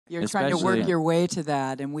You're trying to work your way to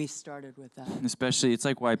that, and we started with that. Especially, it's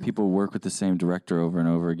like why people work with the same director over and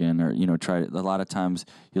over again, or a lot of times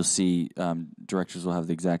you'll see directors will have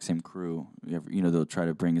the exact same crew. They'll try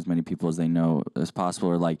to bring as many people as they know as possible,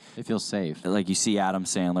 or like they feel safe. Like you see Adam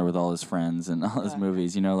Sandler with all his friends and all his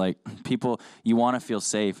movies. Like people, you want to feel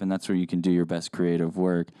safe, and that's where you can do your best creative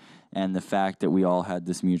work. And the fact that we all had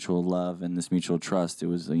this mutual love and this mutual trust, it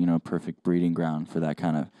was a perfect breeding ground for that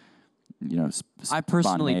kind of. I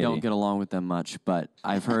personally don't get along with them much, but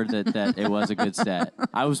I've heard that it was a good set.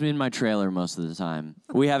 I was in my trailer most of the time.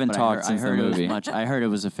 We haven't talked since the movie. I heard it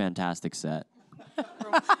was a fantastic set.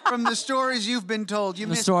 From the stories you've been told, you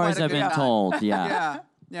missed stories quite a I've good been time. told, yeah.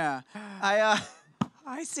 Yeah.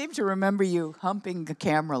 I seem to remember you humping the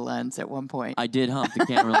camera lens at one point. I did hump the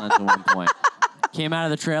camera lens at one point. Came out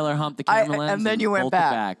of the trailer, humped the camera lens, and then you went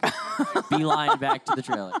back. Beeline back to the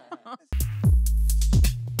trailer.